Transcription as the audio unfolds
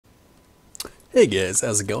Hey guys,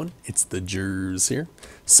 how's it going? It's the Jers here.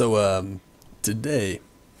 So, today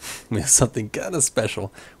we have something kind of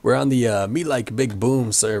special. We're on the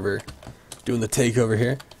MeLikeBigBoom's server, doing the takeover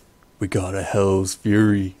here. We got a Hell's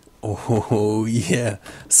Fury. Oh yeah.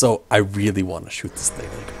 So I really want to shoot this thing.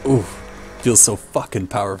 Like, ooh, feels so fucking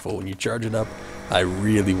powerful when you charge it up. I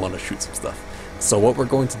really want to shoot some stuff. So what we're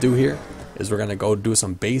going to do here is we're gonna go do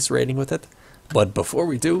some base raiding with it. But before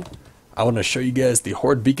we do, I want to show you guys the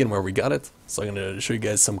Horde beacon where we got it. So I'm going to show you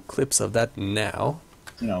guys some clips of that now.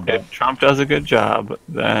 If Trump does a good job,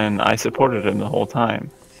 then I supported him the whole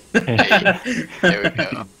time. There we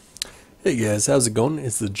go. Hey guys, how's it going?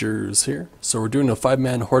 It's the Jers here. So we're doing a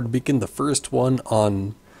 5-man Horde beacon, the first one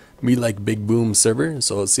on MeLikeBigBoom's server.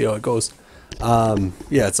 So let's see how it goes.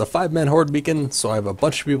 Yeah, it's a 5-man Horde beacon. So I have a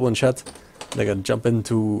bunch of people in chat. And I gotta jump in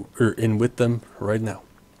with them right now.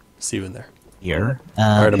 See you in there. Here,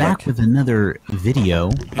 Alright, back with another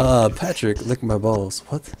video. Patrick, lick my balls.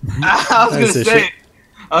 What? I was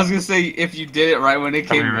gonna say if you did it right when it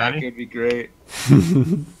came back, it'd be great.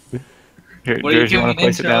 Here, What are you Jers, you want doing, to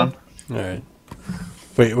place it intro? down?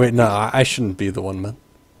 Alright. Wait, no, I shouldn't be the one, man.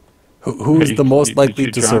 Who's the most likely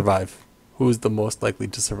to drunk? survive? Who's the most likely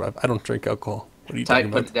to survive? I don't drink alcohol. What are you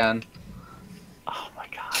talking Put about? it down. Oh my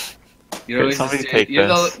god. You're always somebody the take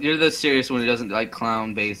this. you're the serious one who doesn't like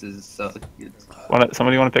clown bases. So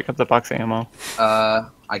Somebody want to pick up the box of ammo?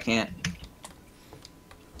 I can't.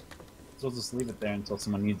 So we'll just leave it there until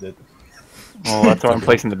someone needs it. Well, that's why I'm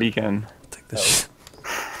placing the beacon. Take this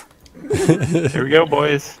Here we go,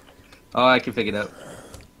 boys. Oh, I can pick it up.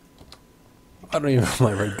 I don't even have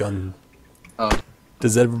my right gun. Oh,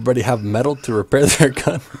 Does everybody have metal to repair their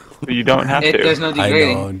gun? But you don't have there's to. no I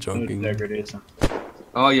degrading. know, I'm joking. Degradation.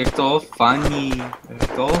 Oh, you're so funny. You're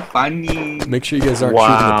so funny. Make sure you guys aren't shooting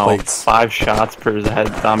the Wow, plates. 5 shots per head,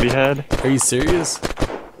 zombie head. Are you serious?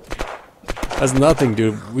 That's nothing,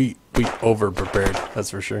 dude. We over prepared. That's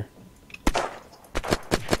for sure.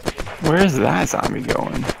 Where is that zombie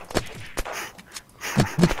going?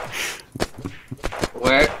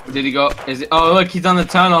 Where did he go? Is it? Oh, look, he's on the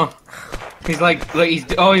tunnel. He's like, look, he's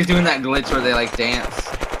doing that glitch where they like dance.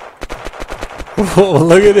 Whoa,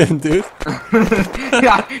 look at him, dude.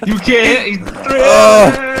 Yeah, you can't. He's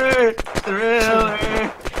thriller. Thriller.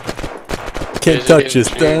 Can't Is it touch us.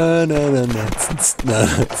 getting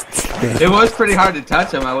It was pretty hard to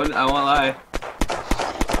touch him. I won't lie.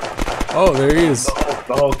 Oh, there he is.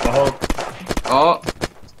 The Hulk. Oh,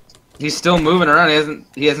 he's still moving around.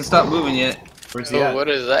 He hasn't stopped moving yet. Where's he Oh, at? what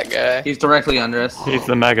is that guy? He's directly under us. He's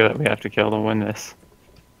the mega that we have to kill to win this.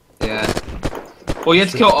 Yeah. Well, you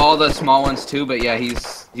have to kill all the small ones too, but yeah,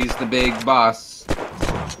 he's the big boss.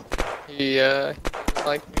 He,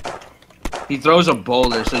 like, He throws a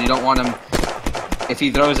boulder, so you don't want him. If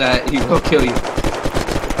he throws that, he will kill you.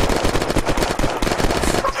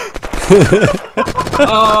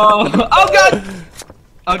 Oh god!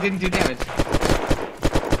 Oh, didn't do damage.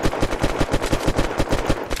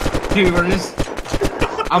 Dude, we're just.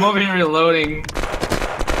 I'm over here reloading.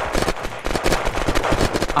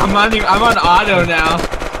 I'm on auto now.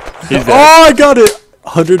 He's Oh, I got it.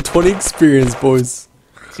 120 experience, boys.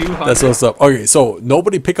 200. That's what's up. Okay, so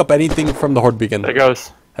nobody pick up anything from the Horde beacon. There it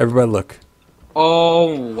goes. Everybody look.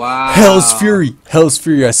 Oh wow. Hell's Fury. Hell's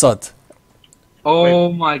Fury. I saw it.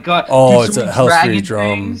 Oh my god. Oh, Dude, it's so a many Hell's dragon Fury drum.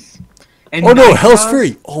 things and Oh no, Nykorev. Hell's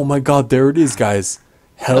Fury. Oh my god, there it is, guys.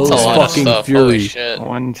 Hell's that's a lot of fucking stuff. Fury. Holy shit.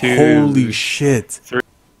 1, 2. Holy shit. 3.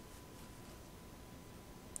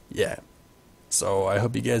 Yeah. So I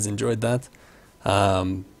hope you guys enjoyed that.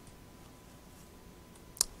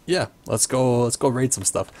 Yeah, let's go raid some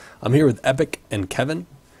stuff. I'm here with Epic and Kevin.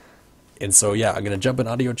 And so yeah, I'm gonna jump in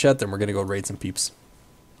audio chat and we're gonna go raid some peeps.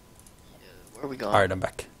 Where are we going? Alright, I'm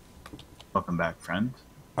back. Welcome back, friend.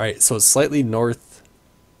 Alright, so it's slightly north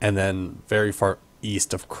and then very far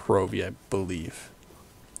east of Crovey, I believe.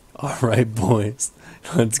 Alright, boys.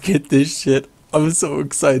 Let's get this shit. I'm so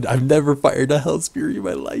excited. I've never fired a Hell's Fury in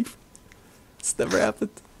my life. It's never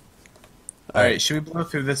happened. Alright, should we blow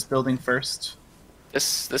through this building first?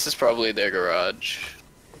 This is probably their garage.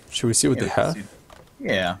 Should we see what they have?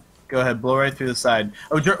 Yeah. Go ahead, blow right through the side.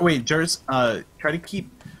 Oh, wait, Jers, try to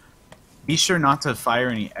be sure not to fire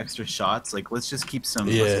any extra shots. Like, let's just keep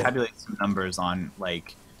let's tabulate some numbers on,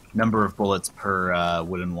 like, number of bullets per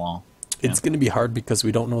wooden wall. It's going to be hard because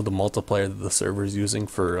we don't know the multiplier that the server is using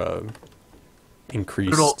for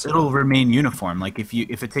increased. It'll remain uniform. Like if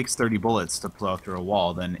it takes 30 bullets to plow through a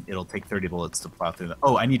wall, then it'll take 30 bullets to plow through the.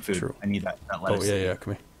 Oh, I need food. True. I need that Oh lettuce. yeah,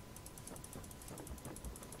 come here.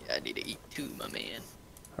 Yeah, I need to eat too, my man.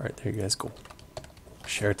 All right, there you guys go.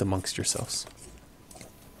 Share it amongst yourselves.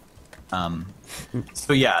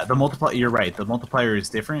 So yeah, the multiplier. You're right. The multiplier is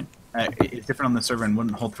different. It's different on the server and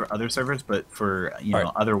wouldn't hold for other servers, but for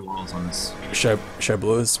other walls on this. Should I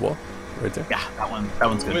blow this wall right there? Yeah, that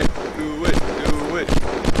one's good. Do it.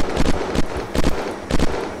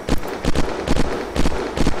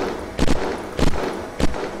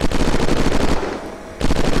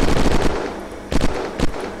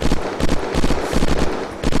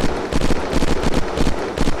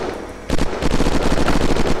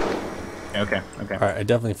 Okay. Alright, I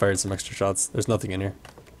definitely fired some extra shots. There's nothing in here.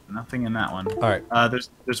 Nothing in that one. Alright.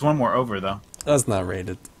 There's one more over though. That's not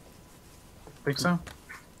rated. Think so?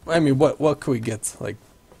 I mean, what could we get? Like,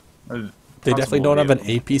 they definitely don't have an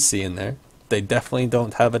APC in there. They definitely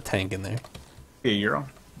don't have a tank in there. Yeah, Euro.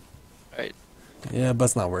 Right. Yeah, but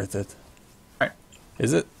it's not worth it. Alright.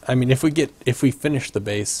 Is it? I mean, if we finish the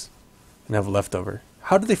base and have leftover,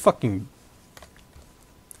 how do they fucking...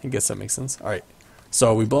 I guess that makes sense. Alright.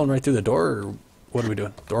 So are we blowing right through the door, or what are we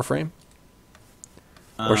doing? Door frame?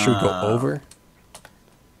 Or should we go over?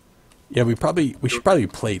 Yeah, we should probably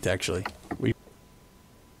plate, actually.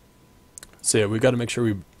 So yeah, we got to make sure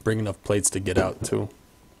we bring enough plates to get out, too.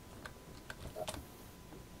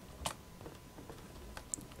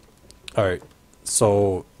 Alright,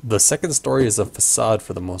 so the second story is a facade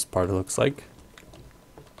for the most part, it looks like.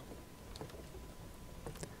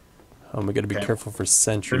 We gotta be careful for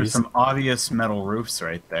sentries. There's some obvious metal roofs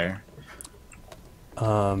right there.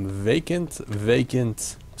 Vacant.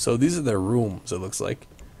 So these are their rooms, it looks like.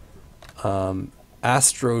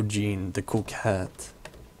 Astrogene, the cool cat.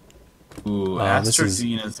 Ooh,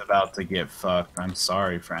 Astrogene is about to get fucked. I'm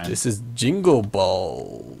sorry, friend. This is Jingle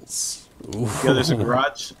Balls. Ooh. Yo, there's a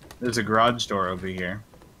garage. There's a garage door over here.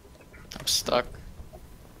 I'm stuck.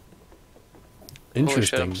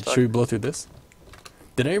 Interesting. I'm stuck. Should we blow through this?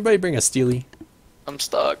 Did anybody bring a steely? I'm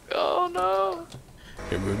stuck. Oh no.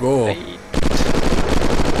 Here we go. Hey.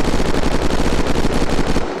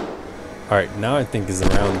 Alright, now I think is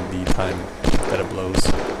around the time that it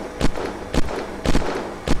blows.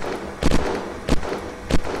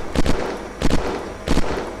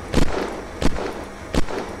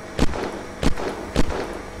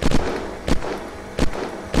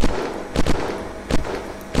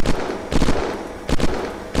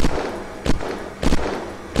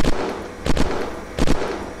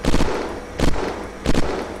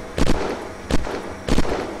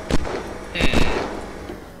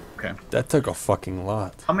 That took a fucking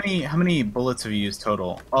lot. How many bullets have you used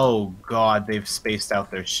total? Oh god, they've spaced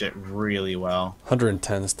out their shit really well.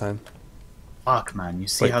 110 this time. Fuck, man. You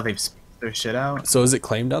see how they've spaced their shit out? So is it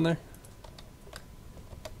claimed down there?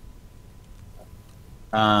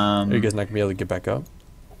 Are you guys not gonna be able to get back up?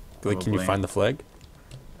 Like, can you find the flag?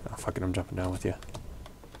 Oh, fuck it, I'm jumping down with you.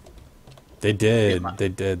 They did. They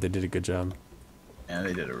did a good job. Yeah,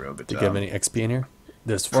 they did a real good Did job. you have any XP in here?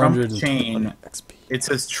 There's Trump 420 chain. XP. It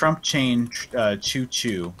says Trump chain choo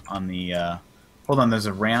choo on the. Hold on, there's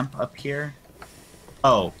a ramp up here.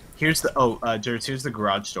 Oh, here's the. Jers, here's the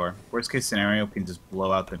garage door. Worst case scenario, we can just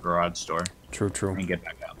blow out the garage door. True. And get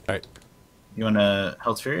back out. Alright. You want to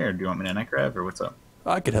Hell's Fury or do you want me to Nykorev or what's up?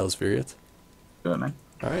 I could Hell's Fury it. Do it, man.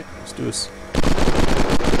 Alright, let's do this.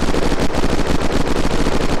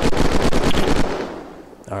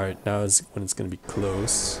 Alright, now is when it's gonna be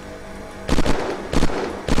close.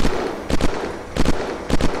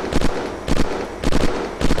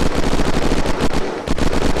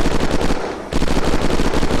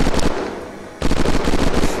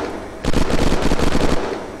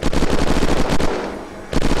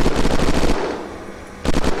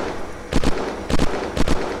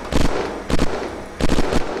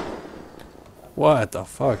 What the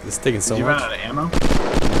fuck? It's taking so Did you much. run out of ammo? No.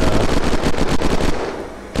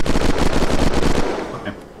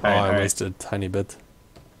 Okay. I wasted a tiny bit.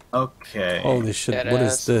 Okay. Holy shit, Dead what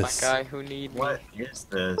ass, is this? My guy who need What is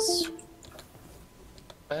this?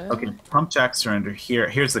 me. Okay, pump jacks are under here.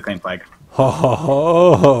 Here's the claim flag. Ho ho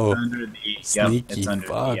ho! Under the Sneaky it's under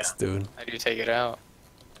fox, the, dude. How do you take it out?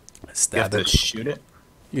 You have Stab to it. shoot it.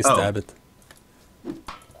 You can stab it.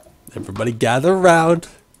 Everybody gather around.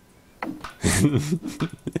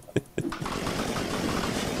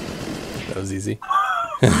 That was easy.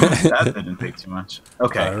 That didn't take too much.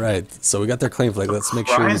 Okay. Alright, so we got their claim flag. Let's make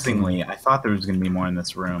sure we can... Surprisingly, I thought there was going to be more in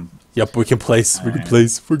this room. Yep, we can place. We can Alright.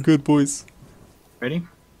 place. We're good, boys. Ready?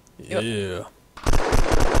 Yep. Yeah.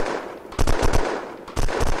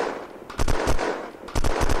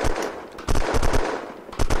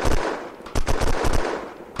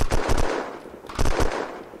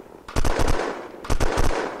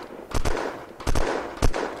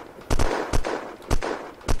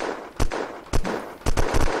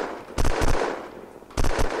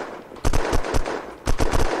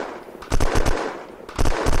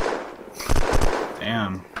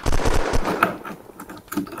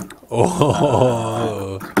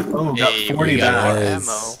 Oh. Oh, got Hey, 40 we got back. more Nice.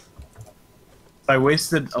 ammo. I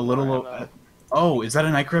wasted a little. More ammo. Oh, is that a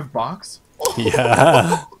Nykorev box?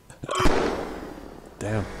 Yeah.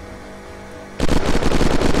 Damn.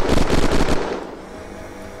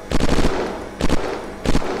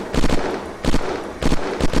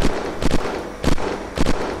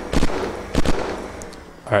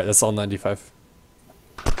 All right, that's all 95.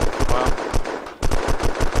 Wow.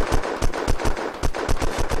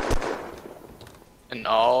 An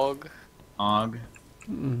AUG Og.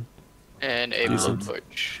 and a Decent.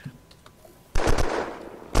 blowtorch.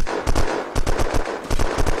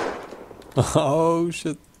 Oh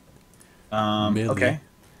shit. Millie. Okay.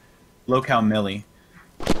 Locale Millie.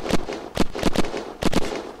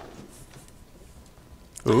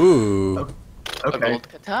 Ooh. A Okay. gold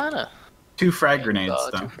katana. 2 frag grenades,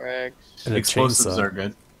 Two though. frags. And a Explosives chainsaw. are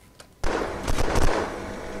good.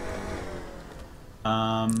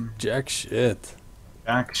 Jack shit.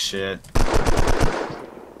 Back shit.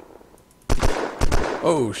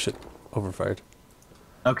 Oh shit. Overfired.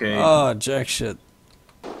 Okay. Ah, jack shit.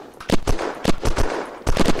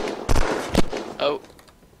 Oh.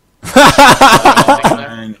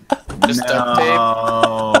 And- Just duct tape.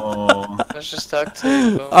 no. Let's just duct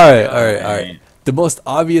tape. Oh All my right, God. all right, all right. The most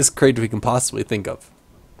obvious crate we can possibly think of.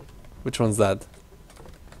 Which one's that?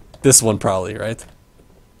 This one probably, right?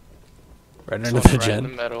 Right This under one's the right in the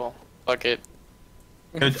gen. middle. Fuck it.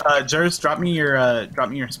 Good. Jers, drop me your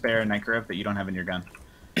spare Nykorev that you don't have in your gun.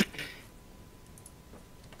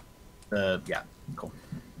 Yeah, cool.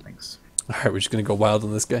 Thanks. All right, we're just gonna go wild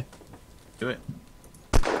on this guy. Do it.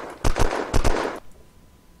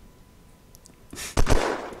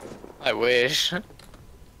 I wish.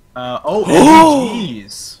 Oh,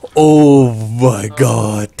 MGs. Oh my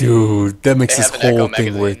god, dude, that makes They this have an Echo whole thing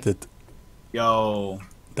magazine. worth it. Yo,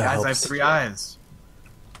 That guys, I have helps. 3 eyes.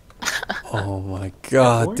 Oh my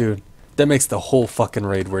god, boy. dude, that makes the whole fucking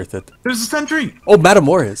raid worth it. There's a sentry. Oh,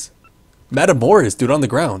 Matamoris, dude, on the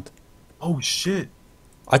ground. Oh shit.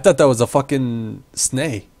 I thought that was a fucking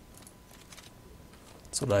snake.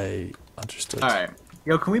 That's what I understood. All right.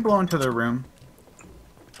 Yo, can we blow into their room?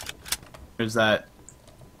 There's that.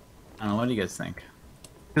 I don't know. What do you guys think?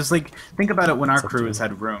 Because like, think about it. When our It's up to crews you.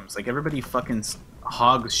 had rooms, like everybody fucking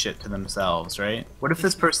hogs shit to themselves, right? What if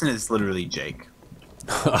this person is literally Jake?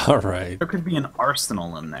 All right. There could be an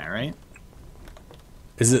arsenal in there, right?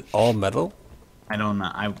 Is it all metal? I don't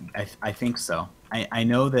know. I think so. I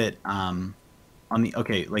know that on the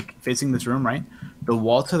like facing this room, right? The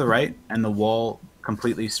wall to the right and the wall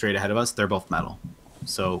completely straight ahead of us, they're both metal.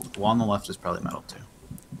 So the wall on the left is probably metal too.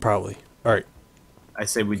 Probably. All right. I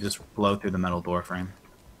say we just blow through the metal door frame.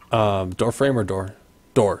 Door frame or door?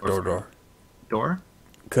 Door. Door?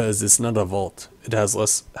 Because it's not a vault. It has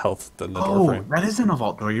less health than the door Oh, frame. that isn't a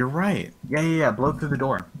vault door. You're right. Yeah. Blow through the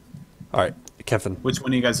door. All right, Kevin. Which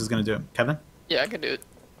one of you guys is gonna do it? Kevin? Yeah, I can do it.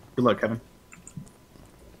 Good luck, Kevin.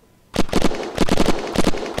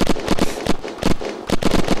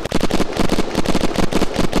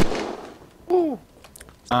 Woo.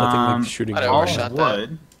 Nothing like shooting I all all overshot that.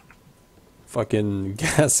 wood fucking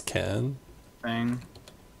gas can. thing.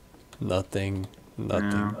 Nothing.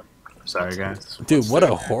 Yeah. Sorry, guys. Dude, what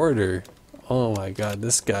a hoarder. Oh my god,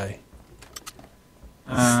 this guy.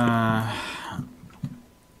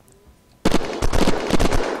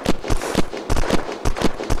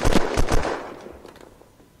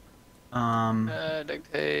 Uh,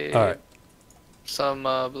 Duct tape. All right. Some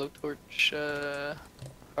blowtorch.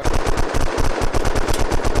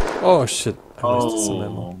 Oh shit. I wasted some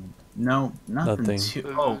ammo. oh. No, nothing. Nothing.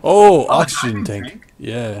 Too, oh, Oh, Oh, oxygen oxygen tank. tank?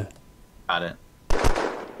 Yeah. got it.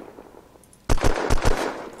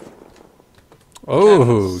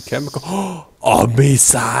 Oh, chemical. Oh,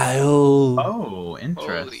 missile. Oh, Holy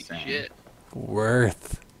interesting. shit.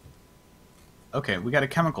 Worth. Okay, we got a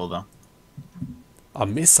chemical though. A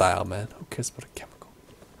missile, man. Who cares about a chemical?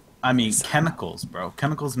 I mean, chemicals, bro.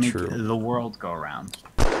 Chemicals make True. the world go around.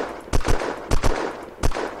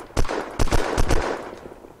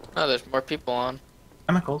 Oh, there's more people on.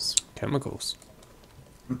 Chemicals. Chemicals.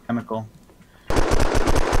 Chemical.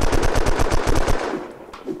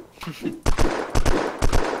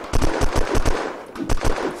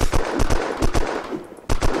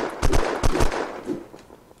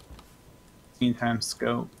 Times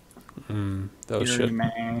scope. That was Fury shit.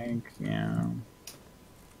 mag. Yeah.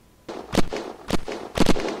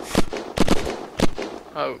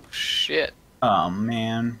 Oh shit. Oh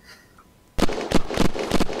man.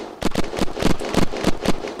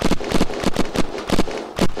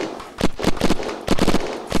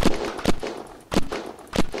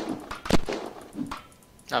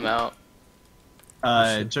 I'm out.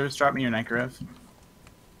 Jers, drop me your Nykorev.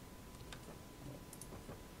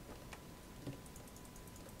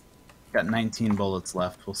 Got 19 bullets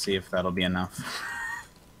left. We'll see if that'll be enough.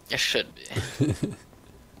 It should be.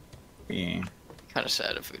 Yeah. Kind of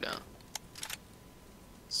sad if we don't.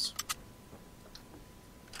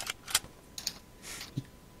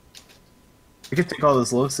 We could take all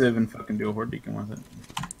this low civ and fucking do a horde beacon with it.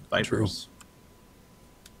 Vipers.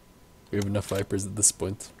 We have enough Vipers at this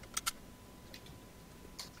point.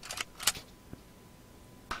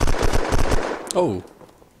 Oh!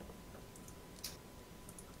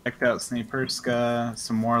 Checked out Sniperska,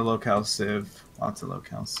 some more locale civ, lots of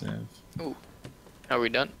locale civ. Ooh. Are we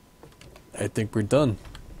done? I think we're done.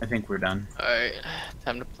 I think we're done. Alright.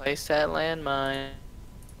 Time to place that landmine.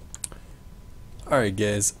 Alright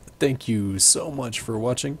guys, thank you so much for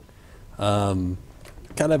watching. Kind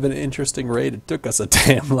of an interesting raid. It took us a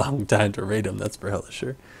damn long time to raid him, that's for hella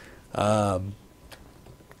sure.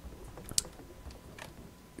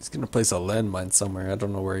 He's gonna place a landmine somewhere. I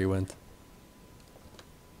don't know where he went.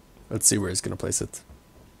 Let's see where he's gonna place it.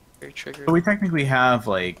 Very triggered. But we technically have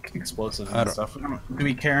like explosives and stuff. Do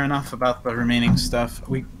we care enough about the remaining stuff?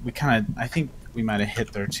 We kind of. I think we might have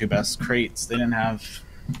hit their two best crates. They didn't have.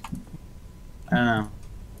 I don't know.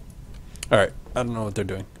 Alright, I don't know what they're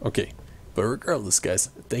doing. Okay, but regardless guys,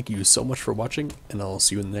 thank you so much for watching, and I'll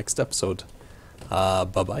see you in the next episode. Bye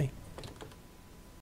bye.